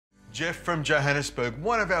Jeff from Johannesburg,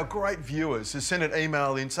 one of our great viewers, has sent an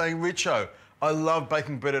email in saying, Richo, I love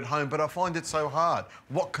baking bread at home, but I find it so hard.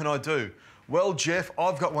 What can I do? Well, Jeff,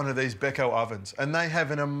 I've got one of these Beko ovens and they have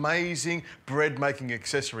an amazing bread-making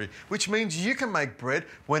accessory, which means you can make bread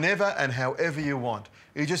whenever and however you want.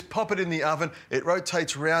 You just pop it in the oven, it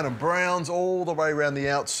rotates around and browns all the way around the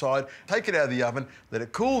outside. Take it out of the oven, let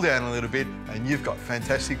it cool down a little bit, and you've got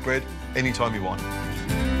fantastic bread anytime you want.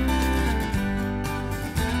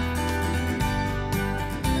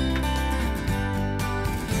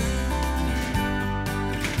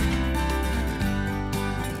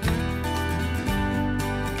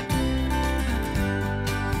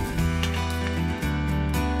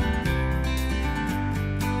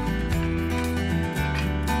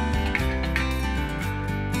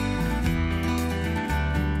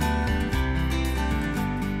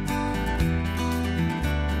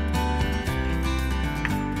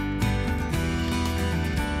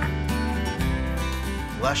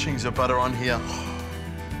 Lashings of butter on here.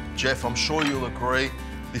 Jeff, I'm sure you'll agree,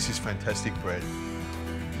 this is fantastic bread.